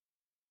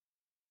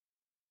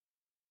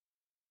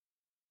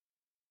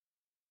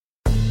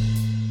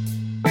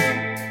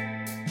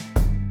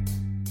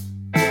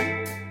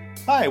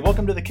Hi,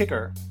 welcome to The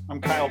Kicker. I'm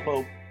Kyle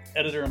Pope,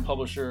 editor and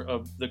publisher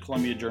of the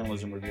Columbia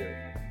Journalism Review.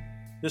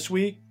 This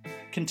week,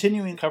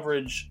 continuing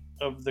coverage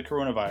of the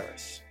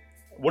coronavirus.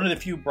 One of the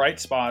few bright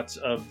spots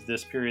of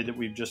this period that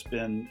we've just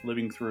been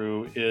living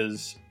through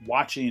is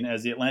watching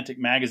as The Atlantic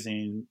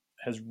magazine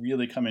has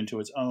really come into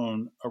its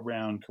own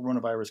around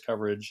coronavirus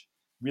coverage,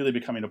 really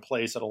becoming a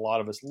place that a lot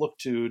of us look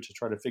to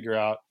try to figure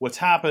out what's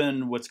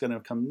happened, what's going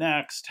to come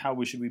next, how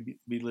we should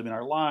be living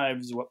our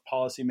lives, what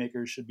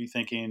policymakers should be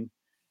thinking.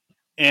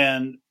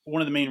 And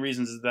one of the main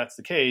reasons that that's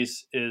the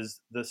case is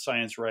the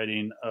science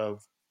writing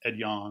of Ed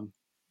Yong,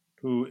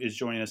 who is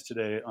joining us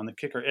today on The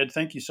Kicker. Ed,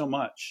 thank you so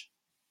much.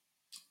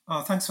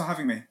 Oh, thanks for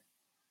having me.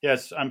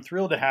 Yes, I'm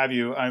thrilled to have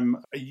you.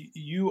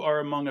 You are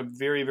among a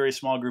very, very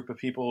small group of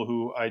people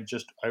who I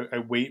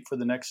wait for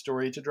the next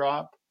story to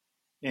drop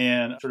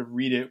and sort of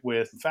read it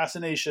with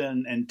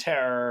fascination and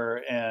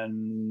terror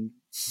and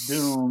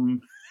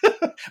doom.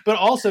 But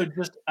also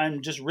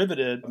I'm just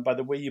riveted by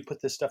the way you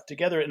put this stuff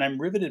together, and I'm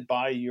riveted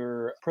by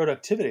your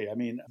productivity. I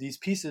mean, these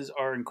pieces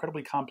are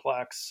incredibly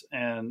complex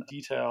and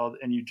detailed,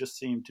 and you just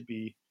seem to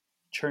be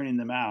churning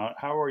them out.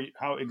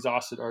 How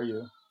exhausted are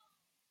you?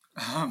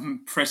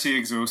 I'm pretty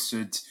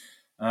exhausted.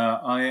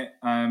 I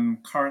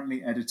am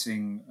currently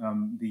editing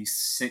the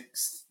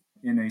sixth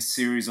in a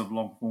series of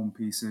long-form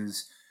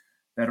pieces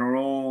that are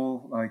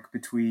all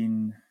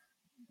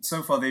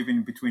so far they've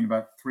been between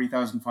about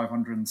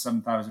 3,500 and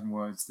 7,000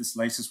 words. This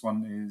latest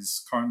one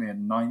is currently at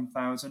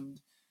 9,000.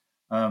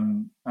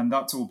 And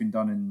that's all been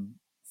done in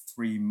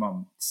 3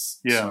 months.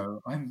 Yeah.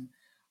 So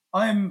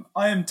I am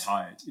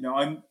tired.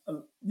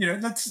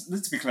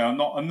 Let's be clear.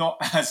 I'm not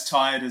as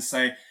tired as,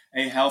 say,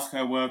 a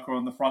healthcare worker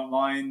on the front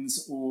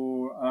lines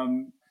or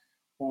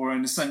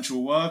an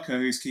essential worker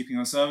who's keeping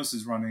our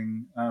services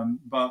running.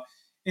 But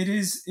it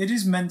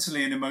is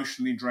mentally and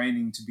emotionally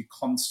draining to be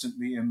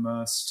constantly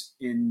immersed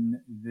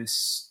in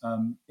this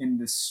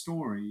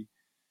story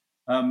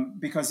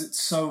because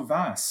it's so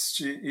vast.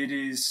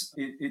 It's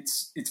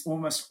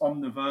almost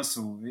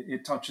omniversal.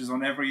 It touches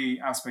on every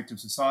aspect of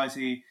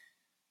society.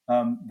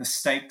 The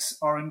stakes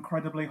are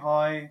incredibly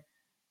high.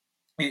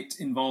 It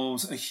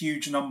involves a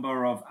huge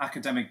number of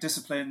academic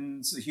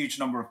disciplines, a huge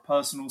number of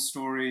personal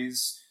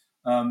stories.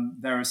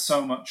 There is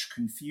so much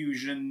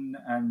confusion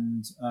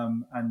and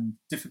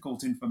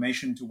difficult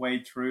information to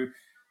wade through,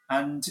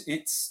 and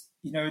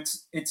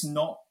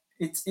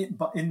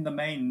but in the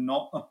main,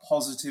 not a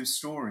positive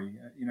story.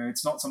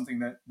 It's not something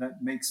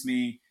that makes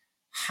me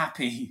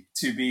happy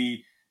to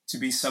be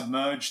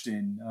submerged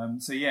in.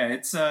 So yeah,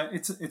 it's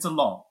a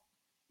lot.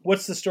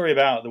 What's the story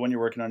about, the one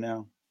you're working on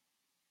now?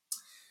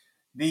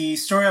 The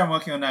story I'm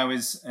working on now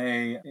is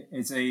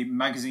a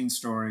magazine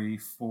story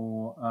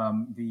for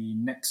the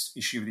next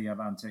issue of The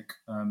Atlantic.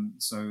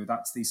 So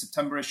that's the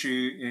September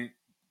issue. It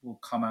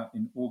will come out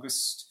in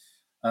August.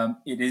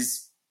 It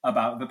is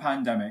about the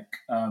pandemic,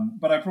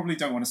 but I probably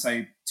don't want to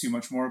say too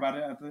much more about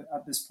it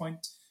at this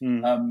point.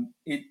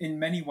 In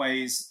many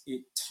ways,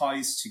 it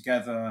ties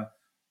together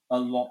a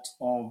lot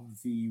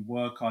of the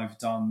work I've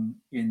done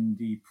in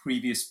the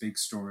previous big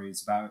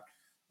stories about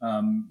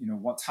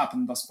what's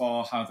happened thus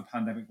far, how the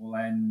pandemic will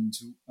end,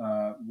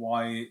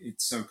 why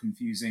it's so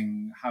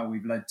confusing, how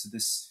we've led to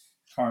this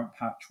current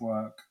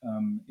patchwork.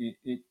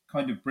 It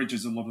kind of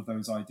bridges a lot of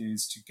those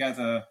ideas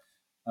together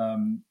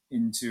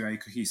into a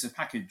cohesive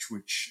package,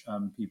 which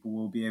people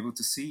will be able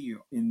to see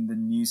in the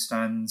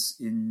newsstands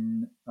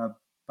in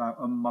about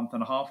a month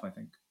and a half, I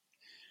think.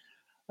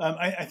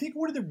 I think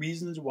one of the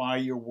reasons why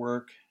your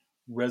work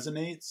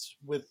resonates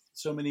with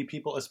so many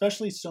people,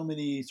 especially so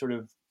many sort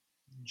of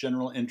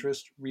general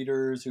interest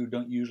readers who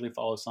don't usually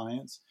follow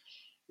science,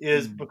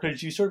 is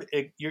because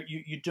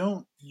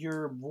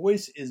your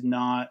voice is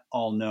not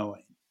all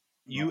knowing.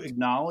 You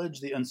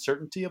acknowledge the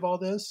uncertainty of all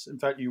this. In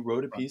fact, you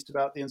wrote a piece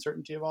about the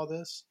uncertainty of all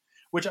this,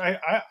 which I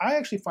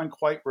actually find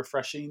quite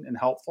refreshing and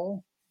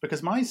helpful,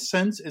 because my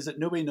sense is that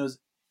nobody knows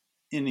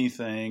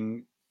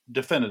anything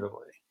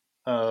definitively.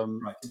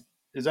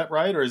 Is that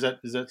right, or is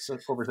that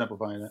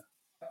oversimplifying it?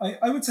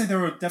 I would say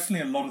there are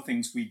definitely a lot of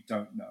things we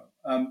don't know.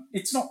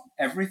 It's not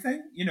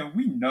everything.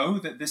 We know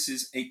that this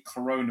is a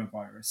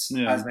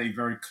coronavirus as a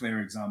very clear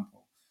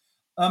example.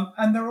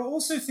 And there are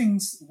also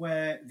things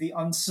where the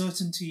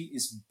uncertainty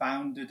is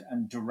bounded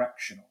and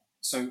directional.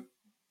 So,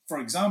 for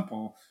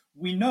example,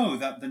 we know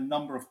that the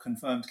number of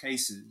confirmed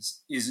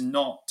cases is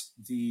not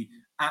the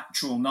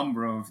actual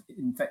number of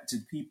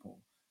infected people.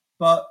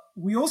 But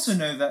we also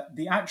know that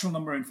the actual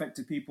number of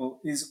infected people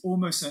is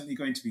almost certainly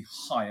going to be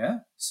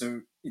higher.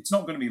 So it's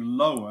not going to be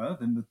lower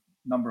than the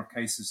number of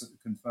cases that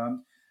are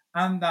confirmed,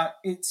 and that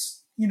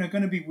it's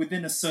going to be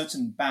within a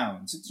certain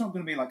bounds. It's not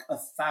going to be like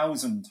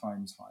 1,000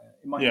 times higher.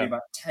 It might be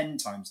about 10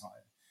 times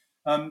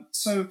higher.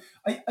 So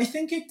I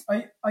think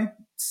I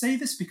say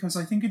this because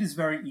I think it is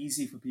very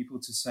easy for people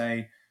to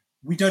say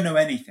we don't know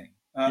anything.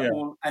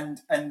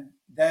 And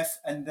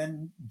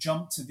then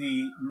jump to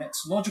the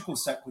next logical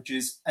step, which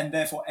is, and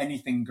therefore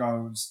anything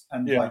goes,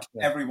 and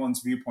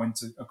everyone's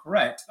viewpoints are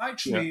correct.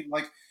 Actually,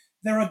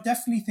 there are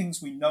definitely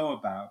things we know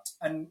about,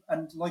 and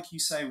like you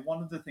say,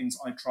 one of the things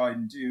I try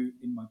and do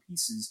in my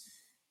pieces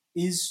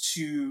is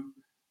to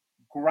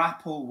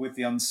grapple with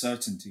the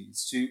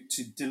uncertainties,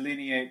 to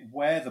delineate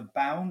where the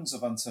bounds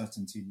of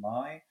uncertainty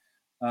lie,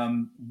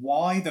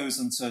 why those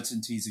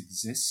uncertainties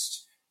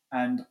exist,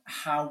 and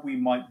how we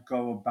might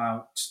go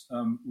about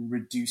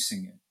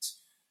reducing it.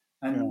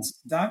 And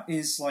that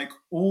is like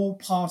all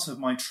part of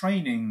my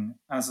training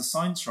as a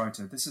science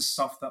writer. This is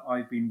stuff that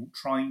I've been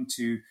trying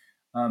to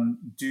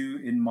do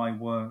in my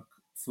work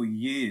for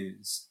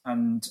years,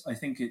 and I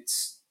think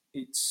it's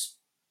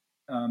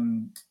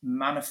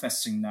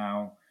manifesting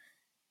now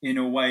in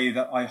a way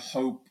that I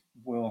hope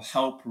will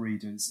help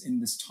readers in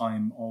this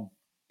time of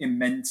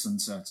immense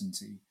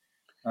uncertainty.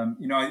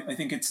 I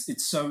think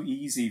it's so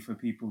easy for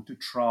people to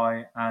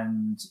try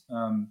and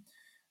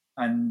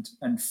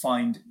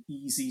find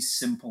easy,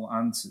 simple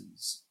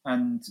answers,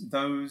 and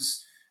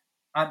those,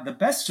 at the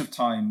best of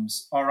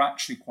times, are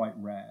actually quite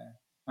rare,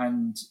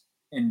 and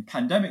in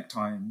pandemic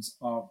times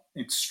are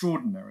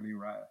extraordinarily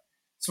rare.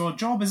 So our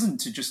job isn't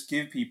to just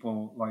give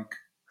people like,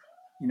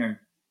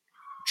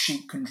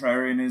 cheap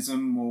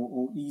contrarianism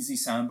or easy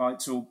sound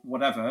bites or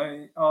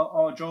whatever.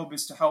 Our job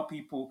is to help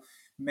people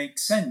make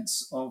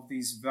sense of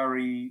these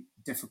very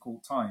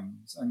difficult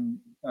times, and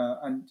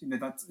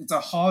that's, it's a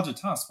harder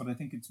task, but I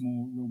think it's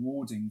more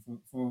rewarding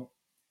for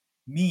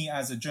me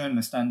as a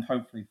journalist, and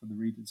hopefully for the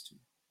readers too.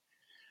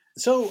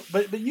 So,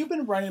 but you've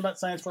been writing about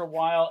science for a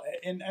while,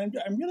 and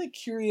I'm really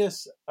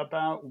curious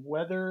about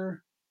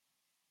whether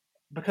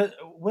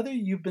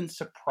you've been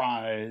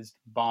surprised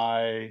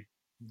by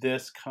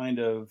this kind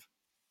of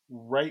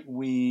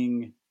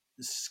right-wing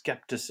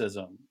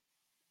skepticism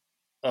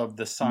of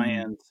the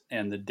science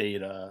and the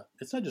data.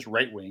 It's not just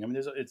right-wing. I mean,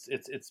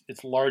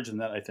 it's larger than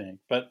that, I think.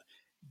 But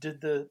did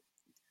the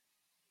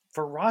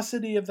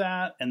ferocity of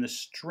that and the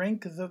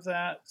strength of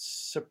that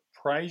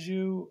surprise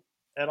you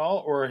at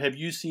all, or have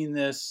you seen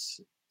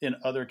this in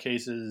other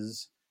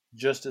cases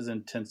just as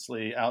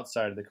intensely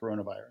outside of the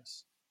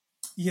coronavirus?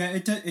 Yeah,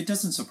 it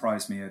doesn't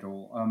surprise me at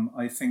all.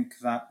 I think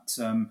that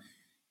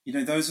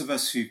those of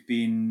us who've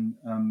been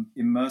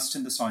immersed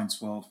in the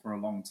science world for a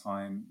long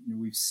time,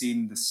 we've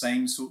seen the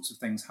same sorts of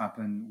things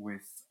happen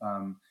with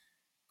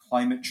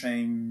climate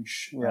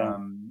change,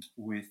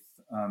 with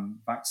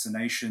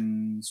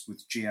vaccinations,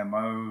 with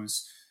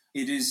GMOs.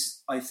 It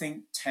is, I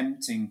think,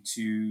 tempting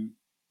to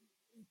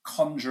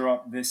conjure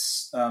up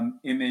this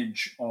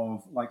image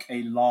of like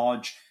a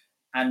large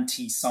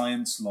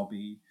anti-science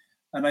lobby.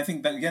 And I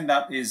think that, again,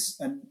 that is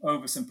an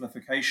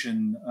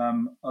oversimplification.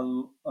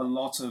 A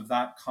lot of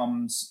that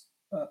comes,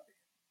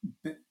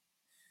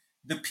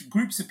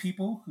 groups of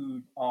people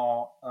who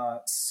are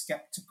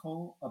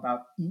skeptical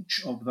about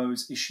each of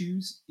those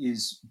issues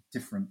is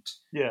different.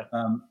 Yeah.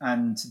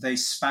 And they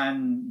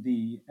span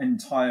the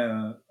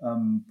entire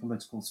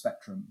political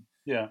spectrum.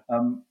 Yeah.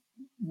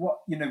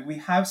 We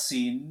have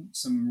seen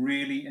some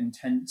really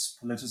intense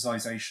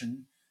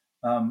politicization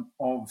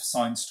of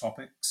science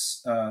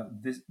topics.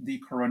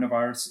 The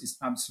coronavirus is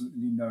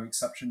absolutely no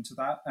exception to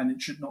that, and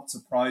it should not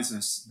surprise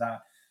us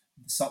that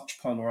such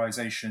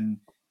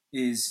polarization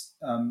is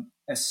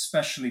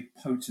especially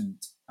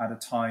potent at a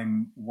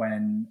time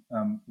when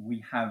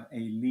we have a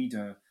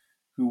leader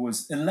who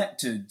was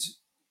elected,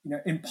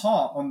 in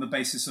part on the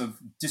basis of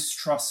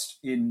distrust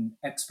in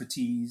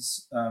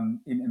expertise,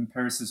 in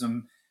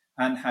empiricism,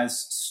 and has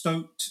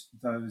stoked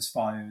those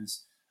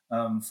fires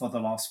for the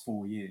last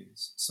 4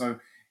 years. So,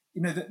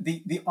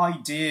 the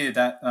idea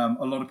that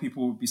a lot of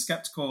people would be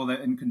skeptical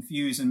and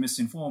confused and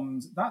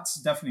misinformed, that's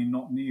definitely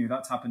not new.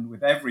 That's happened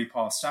with every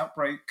past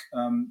outbreak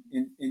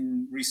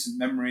in recent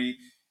memory.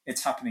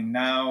 It's happening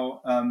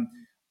now.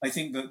 I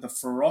think that the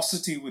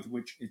ferocity with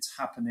which it's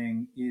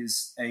happening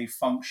is a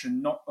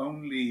function not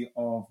only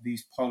of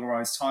these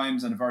polarized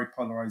times and a very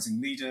polarizing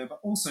leader, but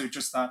also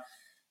just that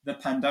the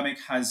pandemic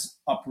has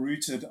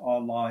uprooted our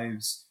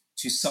lives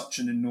to such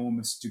an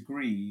enormous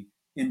degree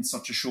in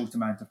such a short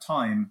amount of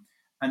time.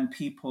 And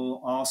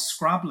people are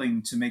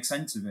scrabbling to make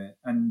sense of it.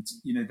 And,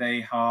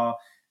 they are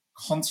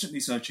constantly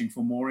searching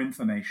for more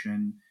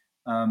information.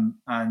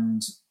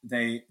 And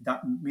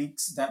that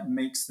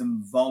makes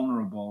them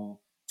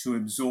vulnerable to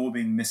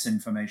absorbing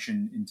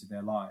misinformation into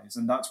their lives.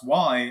 And that's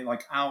why,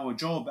 like, our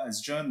job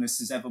as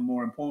journalists is ever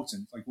more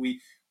important. Like,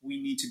 we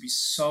need to be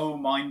so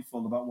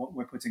mindful about what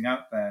we're putting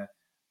out there.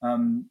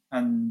 And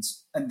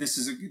this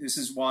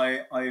is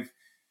why I've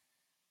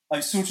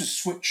sort of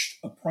switched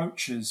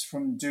approaches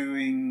from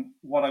doing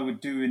what I would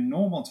do in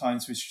normal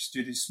times, which is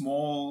to do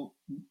small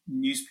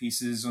news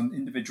pieces on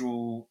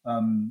individual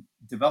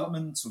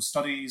developments or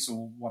studies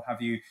or what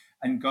have you,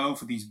 and go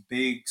for these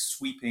big,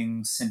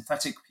 sweeping,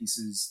 synthetic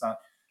pieces that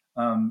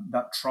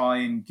try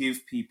and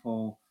give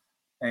people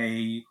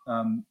a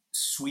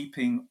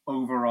sweeping,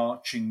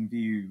 overarching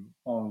view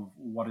of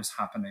what is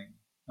happening,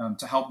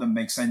 to help them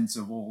make sense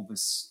of all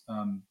this.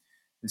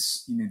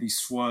 These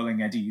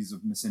swirling eddies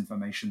of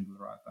misinformation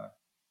that are out there.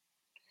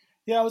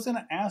 Yeah, I was going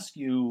to ask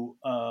you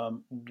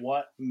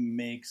what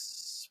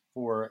makes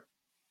for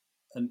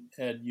an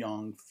Ed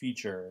Yong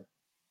feature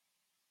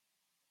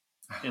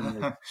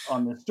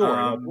on this story? Like,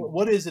 um,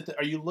 what is it?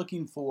 Are you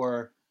looking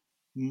for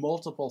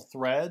multiple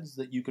threads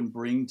that you can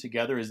bring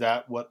together? Is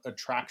that what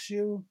attracts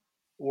you,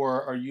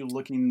 or are you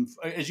looking,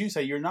 as you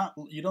say, you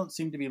don't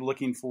seem to be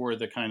looking for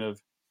the kind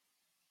of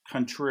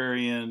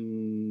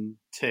contrarian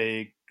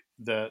take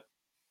that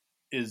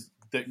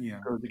yeah.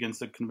 goes against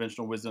the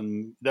conventional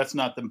wisdom? That's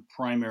not the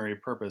primary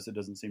purpose. It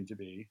doesn't seem to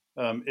be.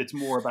 It's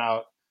more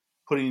about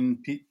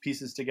putting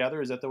pieces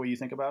together. Is that the way you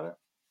think about it?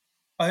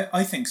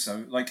 I think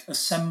so. Like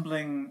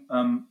assembling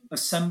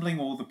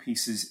all the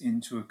pieces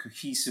into a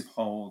cohesive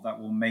whole that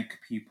will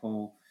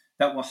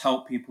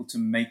help people to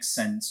make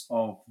sense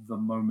of the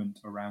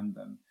moment around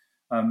them.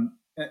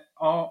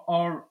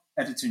 Our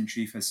editor in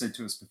chief has said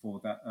to us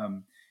before that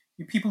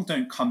people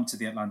don't come to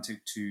the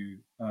Atlantic to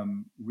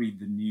read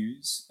the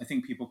news. I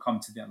think people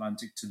come to the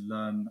Atlantic to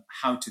learn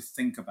how to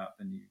think about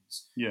the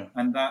news. Yeah.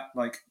 And that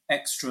like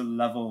extra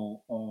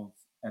level of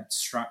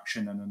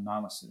abstraction and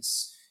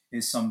analysis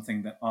is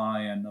something that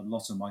I and a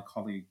lot of my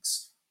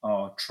colleagues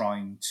are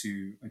trying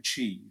to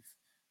achieve.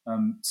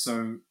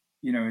 So,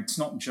 it's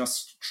not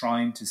just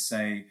trying to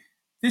say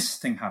this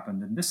thing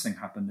happened and this thing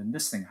happened and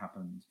this thing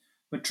happened,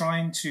 but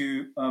trying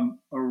to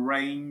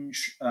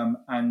arrange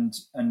and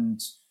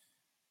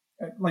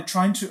like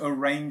trying to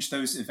arrange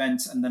those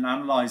events and then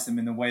analyze them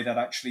in a way that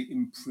actually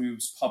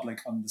improves public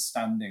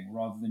understanding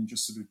rather than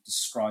just sort of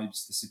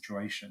describes the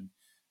situation.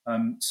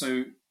 All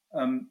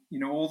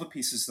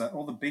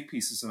the big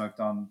pieces that I've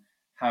done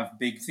have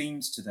big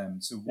themes to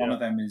them. So one Yeah. of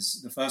them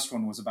is, the first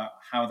one was about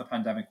how the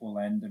pandemic will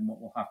end and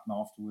what will happen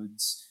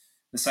afterwards.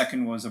 The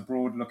second was a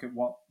broad look at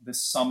what the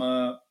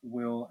summer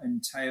will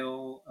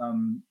entail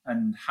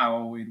and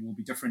how it will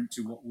be different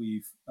to what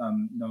we've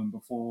known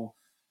before.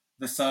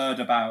 The third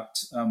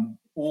about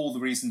all the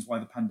reasons why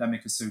the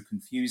pandemic is so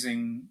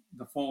confusing.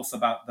 The fourth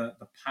about the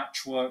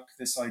patchwork,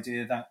 this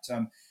idea that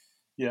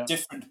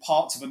different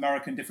parts of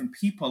America and different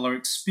people are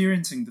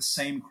experiencing the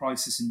same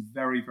crisis in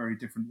very, very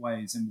different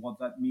ways, and what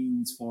that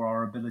means for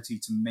our ability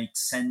to make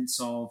sense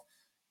of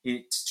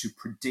it, to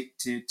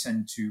predict it,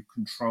 and to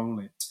control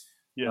it.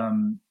 Yeah.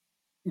 And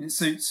we're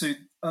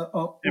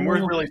All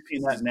of really these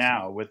seeing that pieces.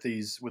 now with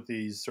these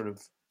sort of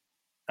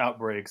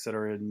outbreaks that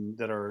are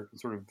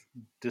sort of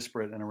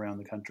disparate and around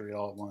the country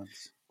all at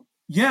once.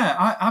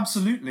 Yeah,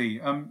 absolutely.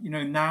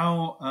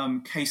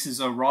 Now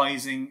cases are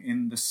rising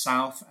in the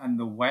south and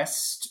the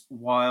west,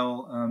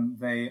 while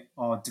they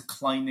are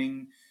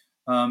declining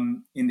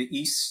in the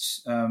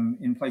east,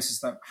 in places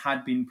that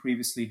had been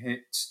previously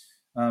hit.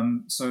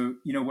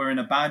 We're in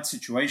a bad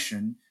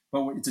situation,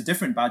 but it's a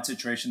different bad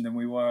situation than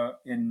we were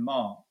in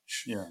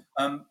March. Yeah.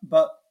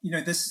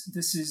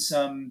 This is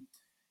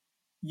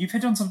you've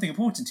hit on something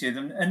important here.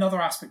 Another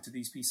aspect of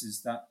these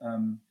pieces that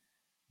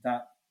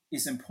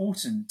is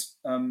important.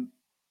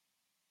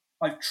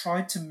 I've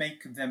tried to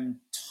make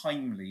them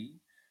timely,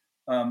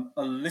 a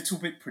little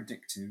bit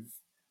predictive,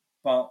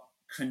 but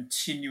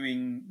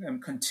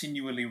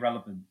continually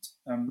relevant.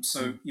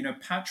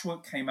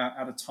 Patchwork came out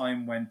at a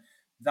time when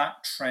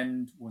that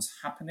trend was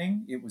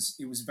happening. It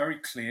was very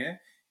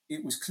clear.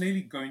 It was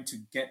clearly going to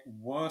get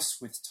worse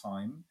with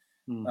time,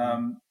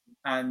 Mm-hmm.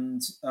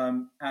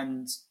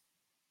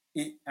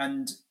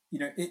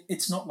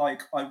 it's not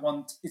like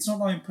it's not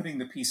like I'm putting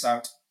the piece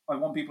out. I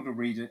want people to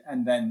read it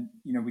and then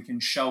we can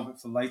shelve it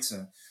for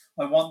later.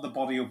 I want the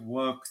body of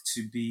work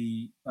to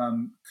be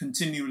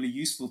continually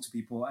useful to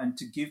people and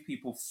to give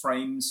people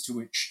frames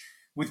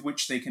with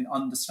which they can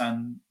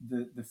understand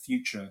the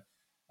future.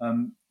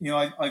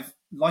 I've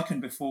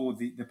likened before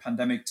the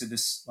pandemic to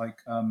this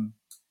like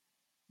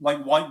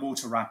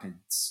whitewater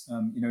rapids.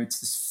 It's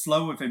this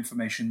flow of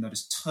information that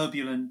is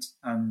turbulent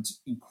and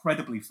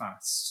incredibly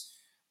fast.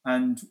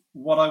 And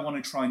what I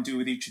want to try and do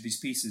with each of these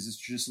pieces is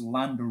to just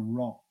land a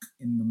rock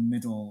in the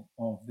middle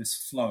of this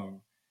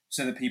flow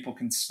so that people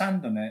can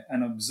stand on it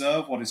and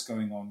observe what is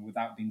going on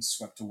without being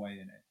swept away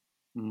in it.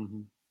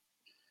 Mm-hmm.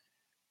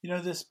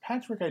 This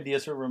patchwork idea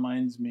sort of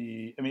reminds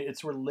me, I mean,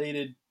 it's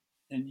related,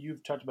 and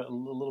you've talked about a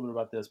little bit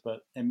about this,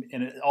 but, and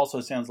it also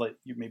sounds like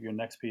maybe your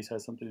next piece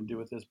has something to do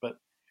with this, but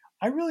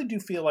I really do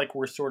feel like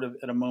we're sort of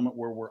at a moment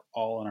where we're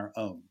all on our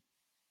own.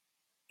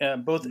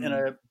 Both in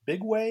a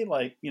big way,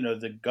 like,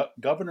 the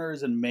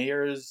governors and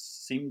mayors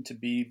seem to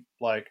be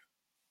like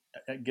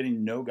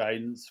getting no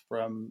guidance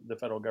from the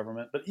federal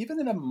government, but even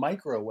in a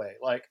micro way,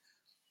 like,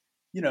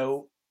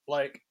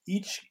 like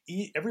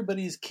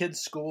everybody's kid's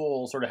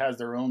school sort of has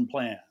their own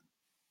plan.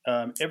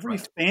 Every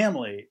Right.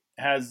 family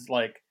has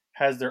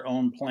their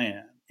own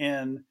plan,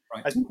 and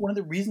Right. I think one of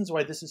the reasons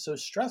why this is so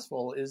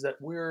stressful is that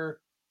we're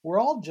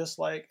all just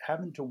like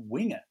having to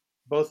wing it,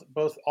 both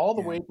all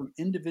the Yeah. way from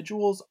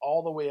individuals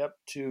all the way up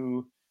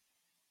to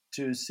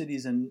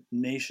cities and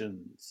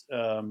nations.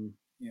 Yeah.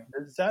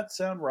 Does that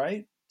sound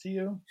right to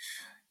you?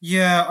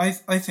 Yeah,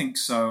 I think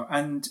so,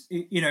 and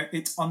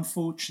it's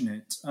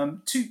unfortunate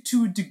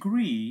to a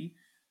degree.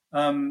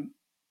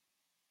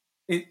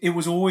 It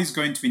was always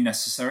going to be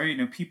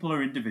necessary. People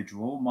are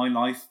individual. My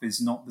life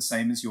is not the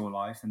same as your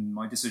life, and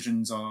my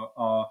decisions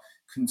are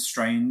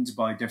constrained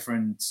by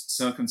different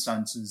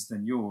circumstances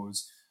than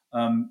yours.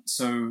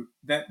 So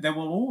there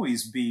will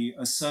always be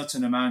a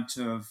certain amount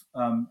of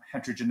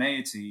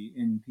heterogeneity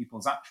in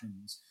people's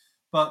actions.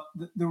 But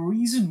the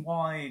reason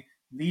why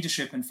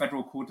leadership and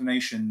federal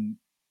coordination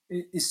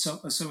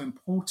are so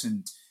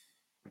important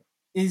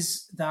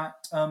is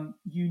that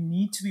you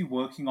need to be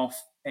working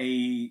off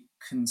a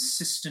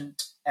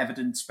consistent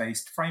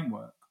evidence-based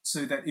framework,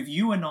 so that if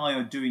you and I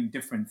are doing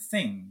different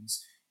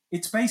things,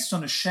 it's based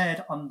on a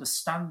shared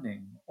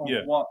understanding of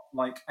what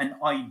like an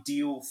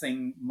ideal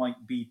thing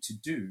might be to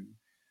do.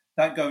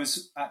 That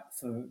goes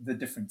for the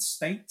different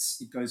states,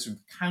 it goes for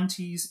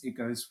counties, it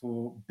goes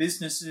for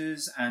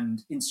businesses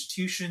and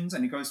institutions,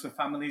 and it goes for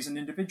families and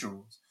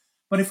individuals.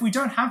 But if we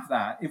don't have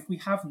that, if we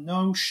have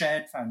no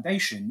shared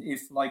foundation,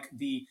 if like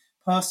the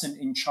person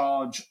in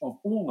charge of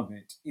all of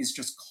it is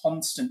just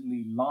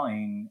constantly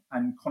lying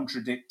and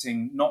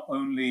contradicting not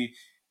only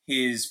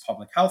his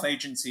public health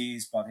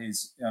agencies, but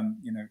his,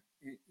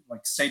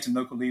 like state and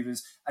local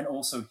leaders, and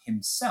also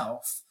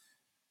himself,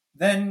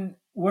 then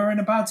we're in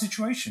a bad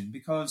situation,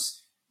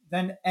 because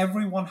then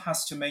everyone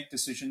has to make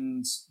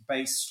decisions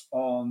based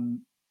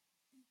on,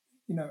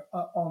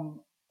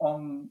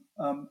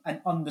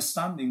 an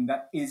understanding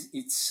that is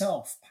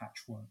itself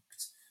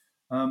patchworked.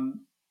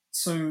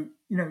 So,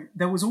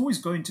 there was always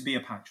going to be a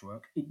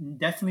patchwork. It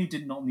definitely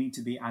did not need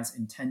to be as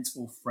intense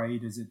or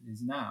frayed as it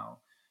is now.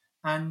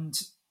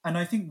 And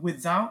I think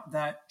without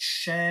that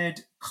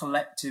shared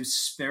collective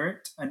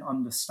spirit and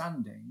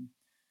understanding,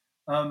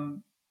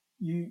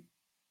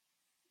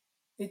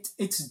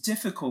 it's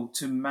difficult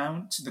to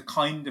mount the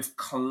kind of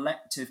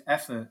collective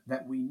effort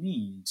that we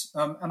need.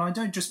 And I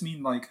don't just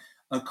mean like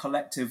a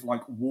collective,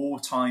 like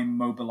wartime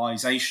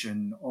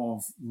mobilization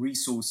of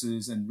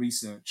resources and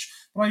research,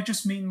 but I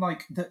just mean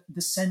like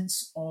the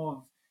sense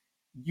of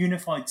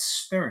unified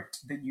spirit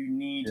that you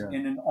need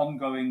in an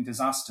ongoing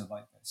disaster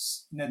like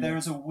this. There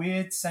is a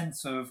weird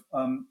sense of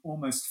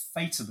almost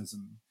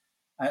fatalism,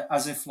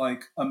 as if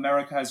like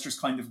America has just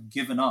kind of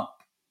given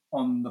up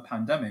on the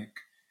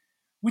pandemic,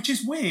 which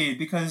is weird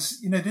because,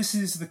 this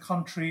is the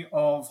country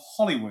of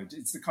Hollywood.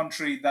 It's the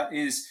country that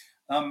is,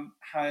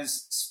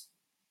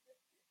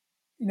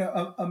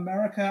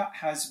 America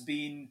has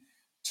been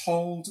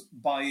told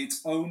by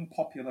its own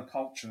popular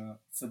culture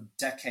for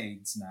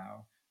decades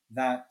now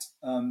that,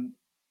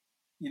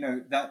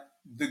 that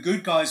the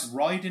good guys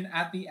ride in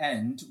at the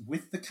end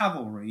with the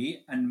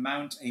cavalry and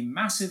mount a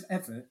massive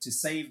effort to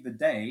save the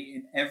day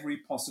in every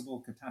possible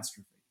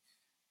catastrophe.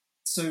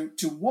 So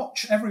to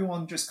watch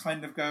everyone just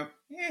kind of go,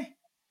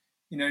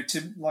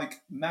 to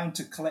like mount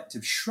a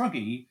collective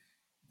shruggy,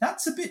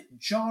 that's a bit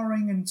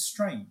jarring and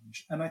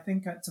strange. And I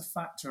think that's a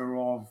factor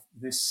of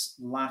this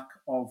lack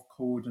of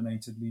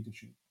coordinated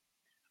leadership.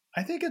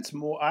 I think it's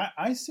more,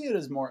 I see it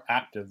as more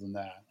active than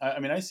that.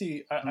 I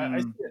see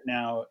it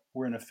now.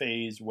 We're in a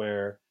phase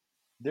where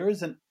there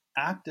is an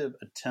active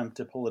attempt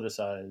to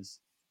politicize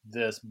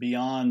this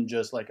beyond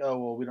just like, oh,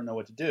 well, we don't know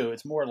what to do.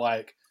 It's more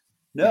like,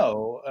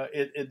 no,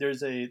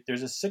 there's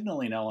a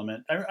signaling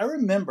element. I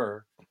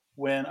remember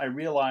when I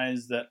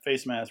realized that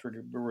face masks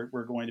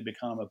were going to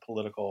become a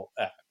political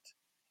act.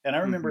 And I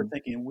remember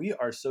thinking, we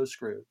are so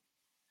screwed.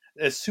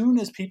 As soon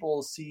as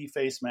people see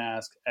face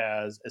masks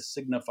as a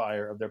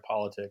signifier of their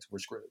politics, we're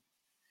screwed.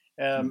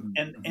 And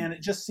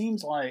it just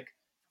seems like,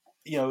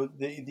 it's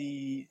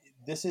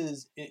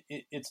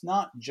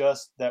not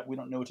just that we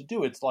don't know what to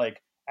do. It's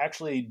like,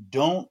 actually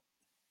don't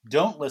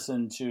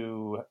listen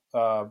to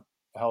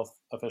health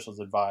officials'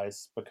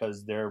 advice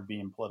because they're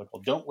being political.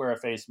 Don't wear a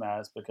face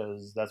mask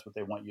because that's what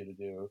they want you to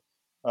do.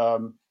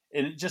 And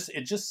it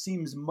just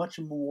seems much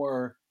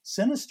more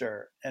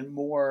sinister and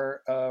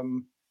more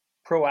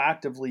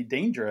proactively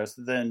dangerous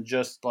than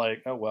just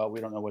like, oh, well, we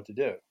don't know what to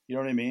do. You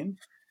know what I mean?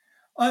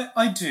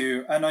 I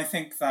do. And I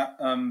think that,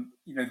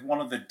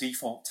 one of the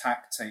default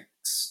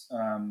tactics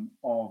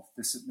of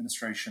this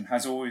administration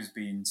has always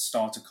been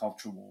start a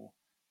culture war.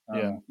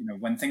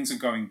 When things are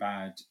going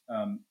bad,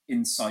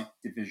 incite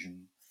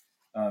division.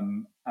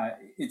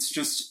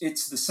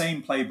 It's the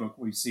same playbook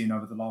we've seen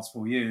over the last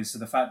 4 years. So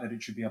the fact that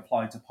it should be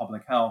applied to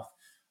public health,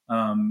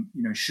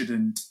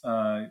 shouldn't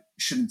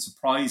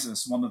surprise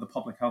us. One of the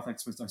public health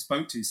experts I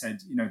spoke to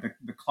said,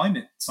 the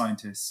climate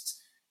scientists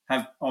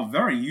are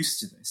very used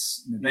to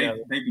this.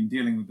 They've been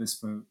dealing with this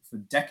for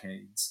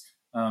decades,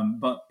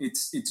 but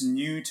it's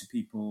new to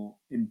people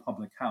in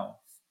public health.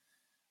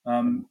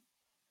 I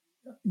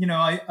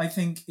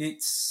think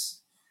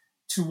it's,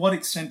 to what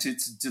extent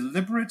it's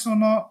deliberate or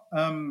not.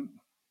 I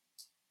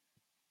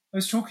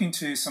was talking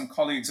to some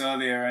colleagues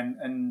earlier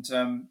and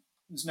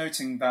was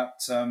noting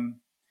that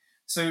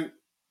so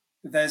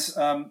there's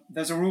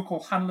a rule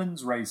called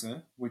Hanlon's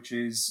razor, which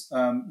is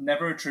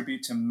never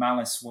attribute to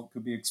malice what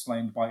could be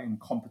explained by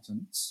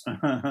incompetence.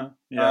 And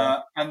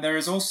there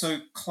is also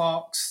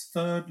Clarke's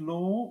third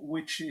law,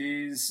 which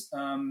is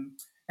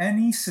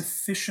any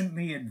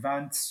sufficiently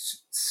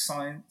advanced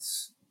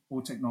science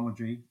or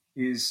technology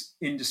is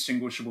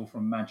indistinguishable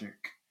from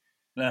magic.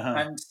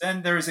 And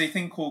then there is a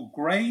thing called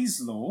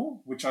Gray's law,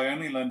 which I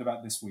only learned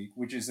about this week,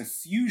 which is a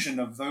fusion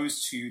of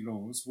those two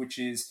laws, which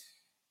is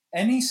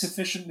any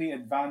sufficiently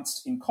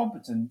advanced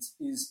incompetence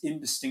is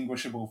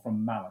indistinguishable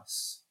from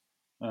malice.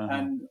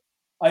 And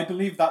I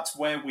believe that's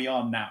where we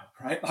are now,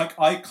 right? Like,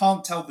 I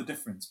can't tell the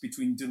difference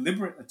between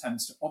deliberate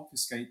attempts to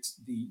obfuscate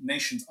the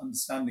nation's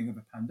understanding of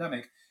a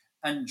pandemic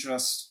and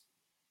just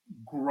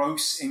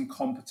gross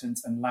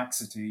incompetence and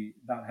laxity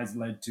that has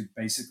led to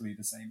basically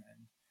the same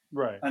end.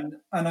 Right. And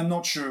I'm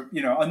not sure,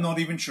 I'm not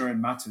even sure it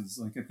matters.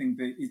 Like, I think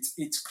that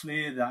it's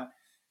clear that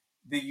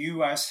the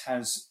US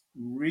has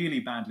really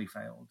badly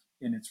failed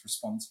in its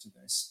response to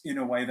this in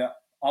a way that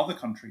other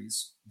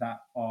countries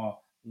that are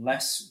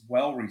less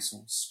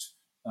well-resourced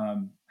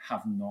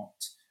have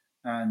not.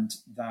 And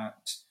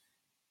that,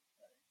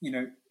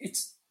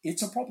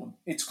 it's a problem.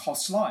 It's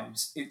cost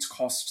lives. It's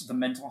cost the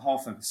mental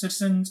health of the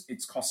citizens.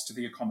 It's cost to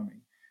the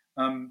economy.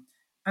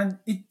 And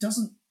it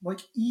doesn't,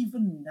 like,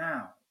 even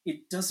now,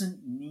 it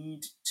doesn't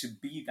need to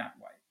be that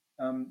way.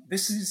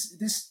 This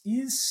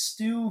is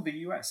still the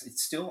US. It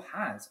still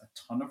has a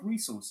ton of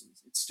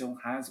resources. It still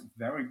has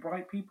very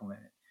bright people in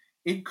it.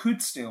 It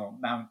could still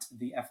mount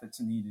the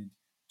efforts needed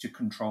to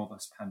control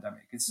this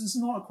pandemic. This is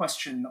not a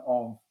question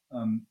of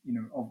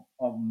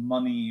of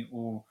money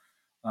or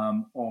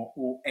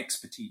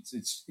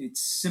expertise.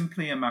 It's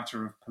simply a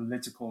matter of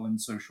political and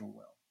social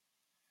will.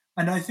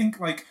 And I think,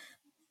 like,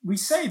 we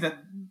say that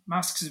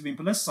masks have been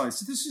politicized.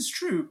 So this is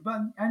true,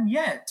 and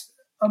yet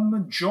a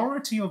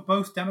majority of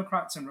both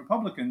Democrats and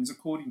Republicans,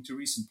 according to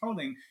recent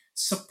polling,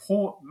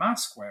 support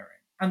mask wearing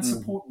and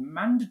support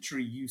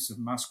mandatory use of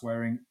mask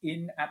wearing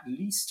in at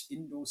least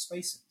indoor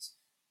spaces.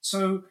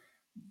 So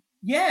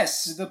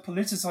yes, the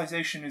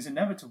politicization is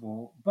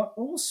inevitable, but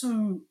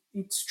also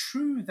it's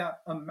true that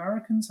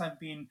Americans have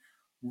been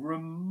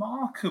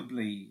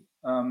remarkably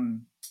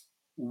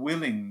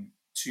willing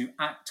to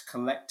act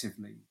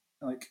collectively,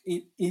 like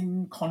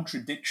in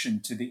contradiction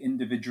to the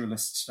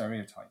individualist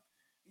stereotype.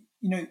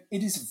 It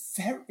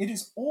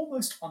is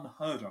almost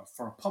unheard of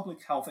for a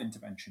public health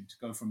intervention to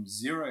go from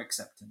zero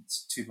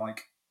acceptance to,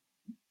 like,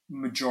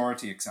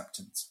 majority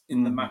acceptance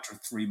in the matter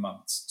of 3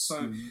 months.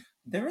 So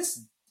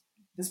there's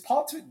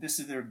parts of it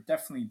that are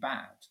definitely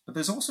bad, but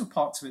there's also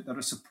parts of it that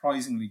are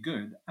surprisingly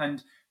good.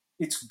 And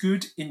it's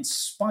good in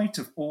spite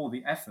of all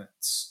the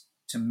efforts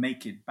to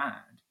make it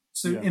bad.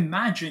 So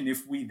imagine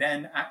if we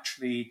then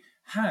actually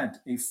had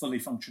a fully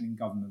functioning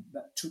government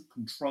that took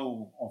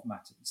control of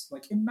matters.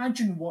 Like,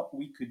 imagine what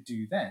we could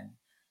do then.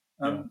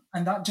 And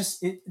that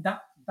just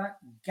that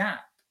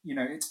gap,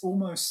 it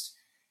almost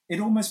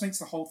makes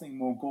the whole thing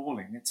more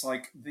galling. It's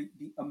like the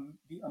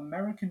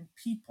American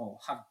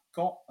people have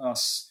got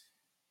us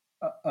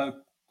a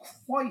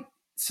quite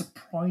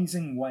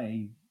surprising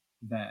way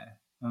there,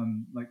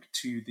 like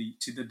to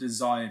the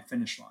desired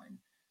finish line.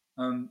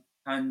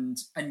 And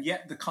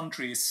yet the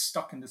country is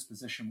stuck in this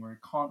position where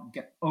it can't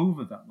get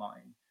over that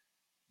line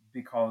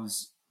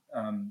because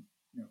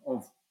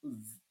of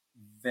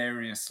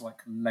various,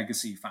 like,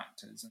 legacy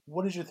factors.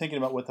 What is your thinking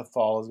about what the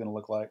fall is going to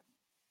look like?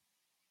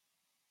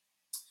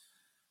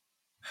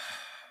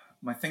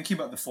 My thinking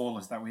about the fall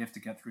is that we have to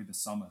get through the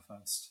summer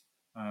first.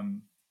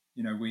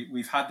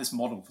 We've had this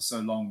model for so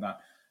long that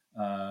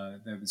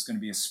there was going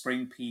to be a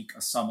spring peak,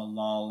 a summer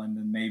lull, and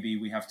then maybe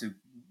we have to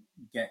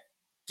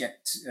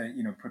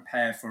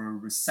prepare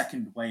for a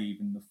second wave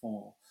in the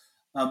fall.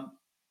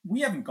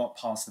 We haven't got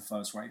past the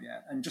first wave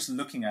yet, and just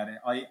looking at it,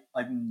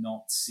 I'm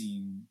not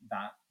seeing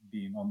that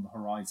being on the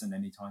horizon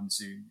anytime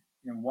soon.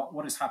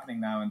 What is happening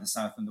now in the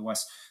South and the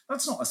West,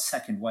 that's not a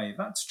second wave.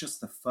 That's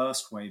just the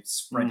first wave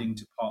spreading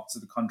to parts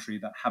of the country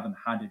that haven't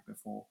had it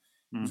before.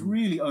 There's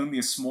really only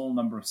a small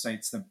number of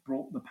states that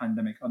brought the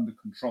pandemic under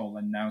control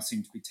and now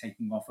seem to be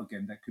taking off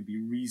again that could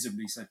be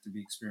reasonably said to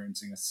be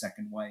experiencing a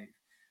second wave.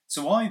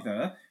 So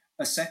either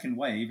a second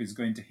wave is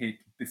going to hit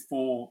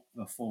before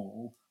the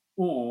fall,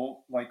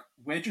 or, like,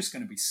 we're just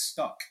going to be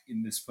stuck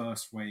in this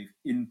first wave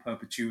in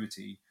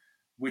perpetuity,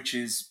 which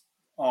is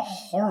a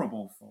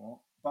horrible thought,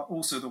 but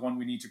also the one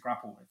we need to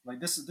grapple with. Like,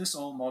 this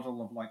whole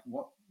model of, like,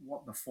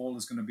 what the fall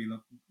is going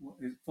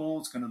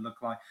to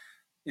look like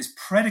is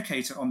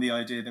predicated on the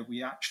idea that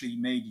we actually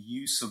made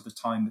use of the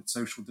time that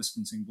social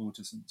distancing brought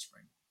us in the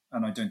spring.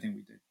 And I don't think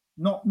we did.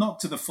 Not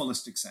to the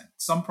fullest extent.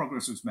 Some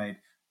progress was made,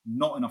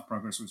 not enough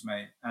progress was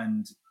made,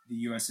 and the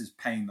US is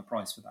paying the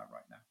price for that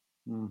right now.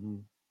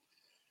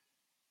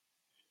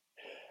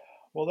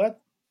 Well,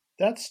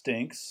 that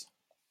stinks.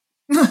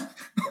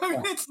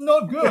 It's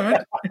not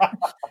good.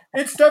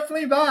 It's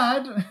definitely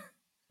bad.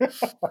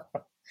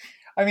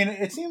 I mean,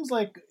 it seems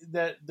like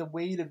that the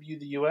way to view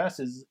the U.S.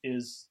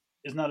 is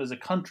not as a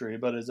country,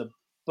 but as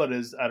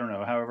I don't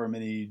know, however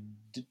many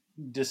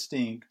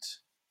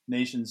distinct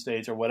nation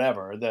states or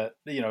whatever. That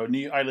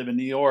I live in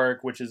New York,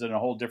 which is in a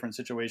whole different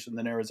situation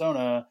than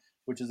Arizona,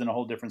 which is in a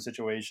whole different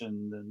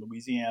situation than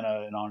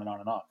Louisiana, and on and on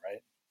and on,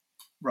 right?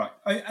 Right.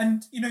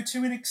 And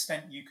to an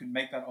extent, you can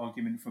make that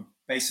argument for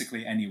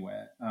basically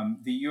anywhere.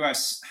 The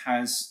US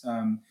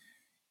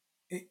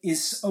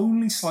is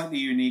only slightly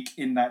unique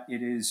in that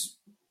it is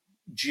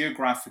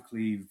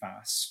geographically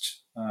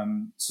vast.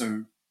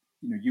 So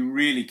you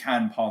really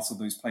can parcel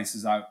those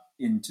places out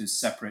into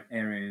separate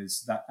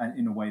areas that,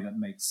 in a way that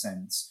makes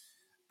sense.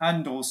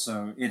 And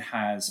also, it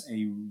has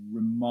a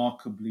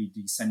remarkably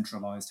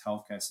decentralized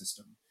healthcare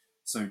system.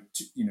 So,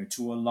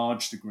 to a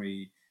large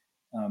degree,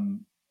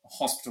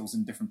 hospitals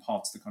in different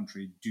parts of the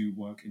country do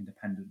work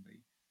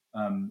independently,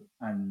 and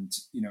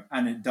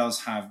it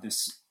does have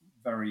this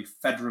very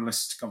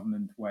federalist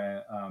government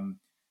where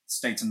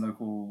state and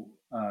local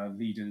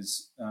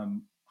leaders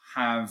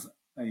have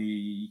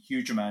a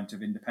huge amount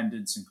of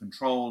independence and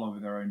control over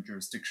their own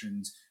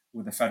jurisdictions,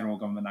 with the federal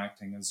government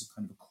acting as a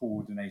kind of a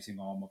coordinating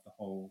arm of the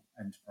whole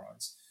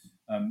enterprise.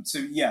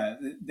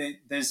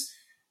 There's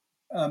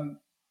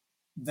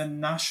the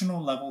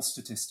national level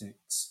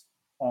statistics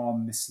are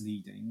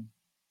misleading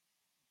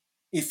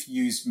if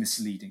used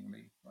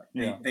misleadingly. Right?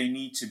 Yeah. They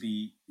need to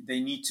be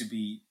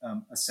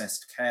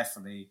assessed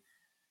carefully.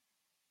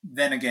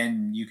 Then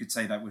again, you could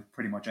say that with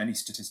pretty much any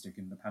statistic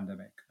in the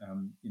pandemic.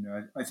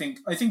 I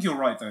think you're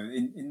right, though.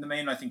 In the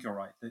main, I think you're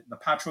right. The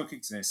patchwork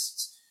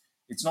exists.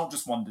 It's not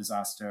just one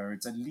disaster.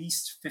 It's at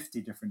least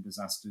 50 different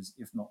disasters,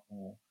 if not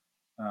more.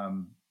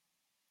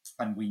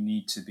 And we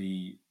need to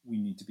be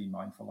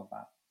mindful of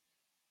that.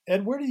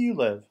 Ed, where do you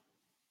live?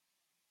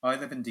 I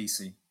live in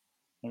DC.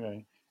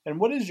 Okay. And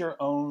what is your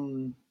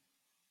own,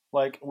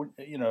 like,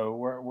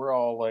 we're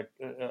all like,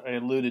 I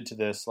alluded to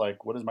this,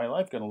 like, what is my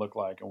life going to look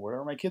like? And where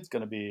are my kids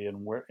going to be?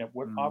 And am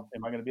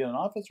I going to be in an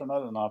office or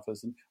not in an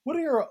office? And what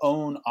are your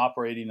own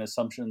operating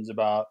assumptions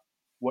about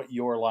what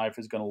your life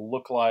is going to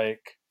look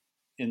like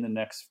in the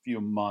next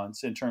few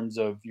months in terms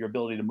of your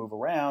ability to move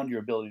around, your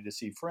ability to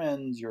see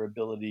friends, your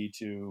ability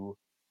to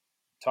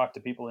talk to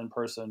people in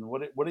person?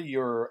 What are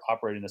your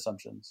operating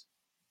assumptions?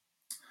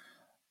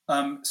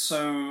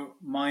 So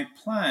my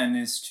plan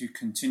is to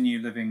continue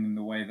living in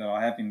the way that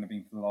I have been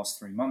living for the last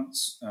 3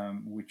 months,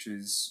 which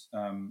is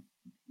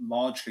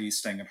largely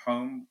staying at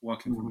home,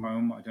 working from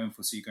home. I don't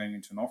foresee going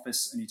into an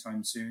office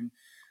anytime soon.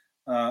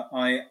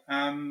 I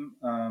am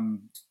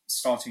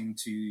starting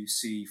to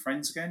see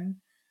friends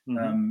again,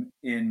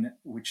 in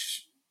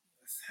which,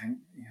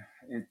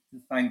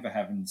 thank the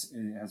heavens,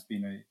 it has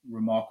been a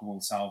remarkable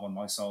salve on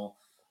my soul.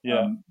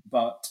 Yeah.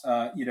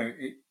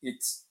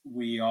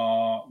 We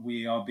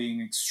are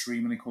being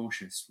extremely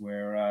cautious.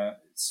 We're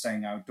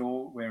staying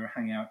outdoor. We're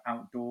hanging out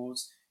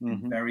outdoors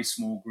in very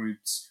small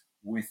groups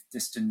with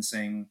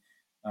distancing.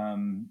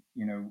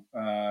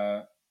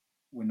 We're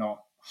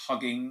not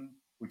hugging,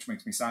 which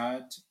makes me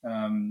sad.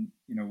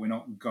 We're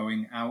not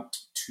going out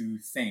to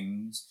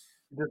things.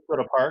 Just go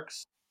to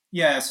parks?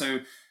 Yeah, so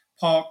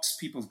parks,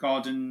 people's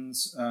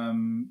gardens.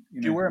 Do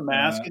you wear a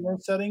mask in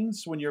those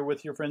settings when you're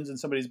with your friends in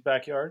somebody's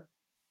backyard?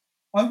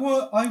 At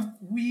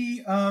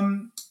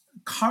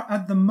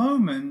the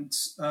moment,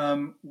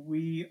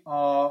 we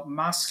are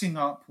masking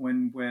up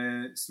when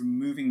we're sort of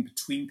moving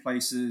between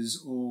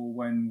places, or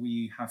when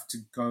we have to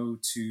go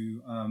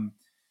to,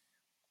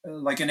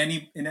 like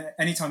any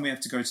time we have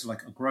to go to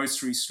like a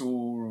grocery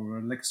store or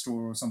a liquor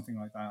store or something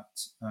like that.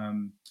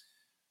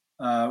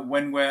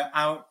 When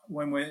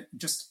we're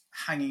just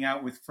hanging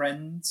out with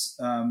friends,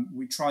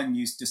 we try and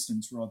use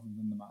distance rather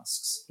than the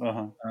masks.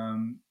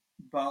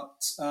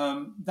 But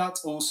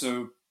that's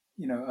also,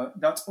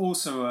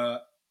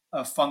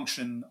 a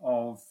function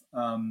of.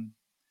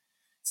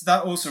 So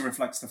that also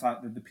reflects the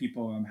fact that the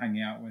people I'm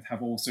hanging out with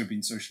have also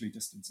been socially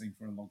distancing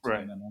for a long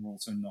time, and I'm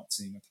also not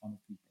seeing a ton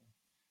of people.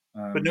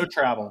 But no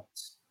travel.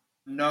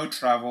 No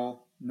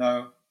travel.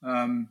 No.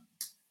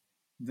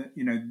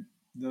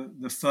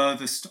 The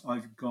furthest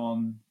I've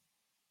gone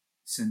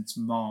since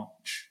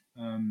March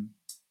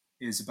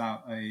is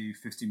about a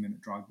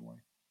 15-minute drive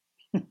away.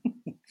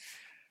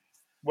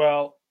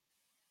 Well,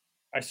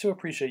 I so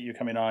appreciate you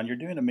coming on. You're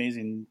doing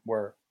amazing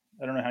work.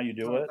 I don't know how you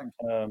do it. I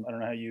don't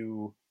know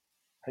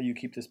how you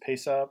keep this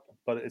pace up,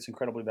 but it's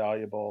incredibly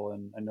valuable,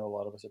 and I know a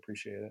lot of us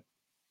appreciate it.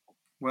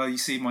 Well, you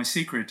see, my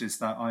secret is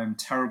that I am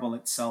terrible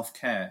at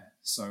self-care.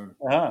 So,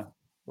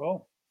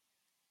 well,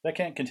 that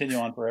can't continue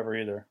on forever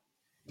either.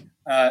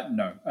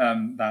 No,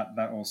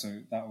 that also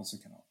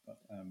cannot. But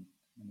I'm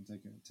going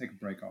to take a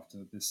break after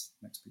this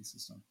next piece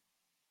is done.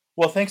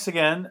 Well, thanks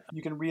again.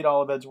 You can read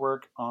all of Ed's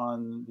work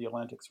on The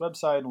Atlantic's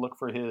website and look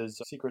for his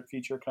secret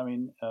feature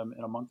coming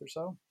in a month or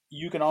so.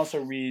 You can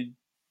also read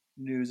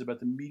news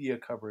about the media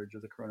coverage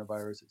of the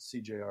coronavirus at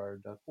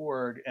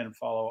cjr.org and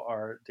follow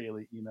our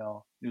daily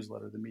email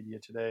newsletter, The Media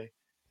Today.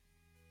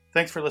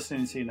 Thanks for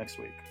listening, and see you next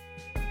week.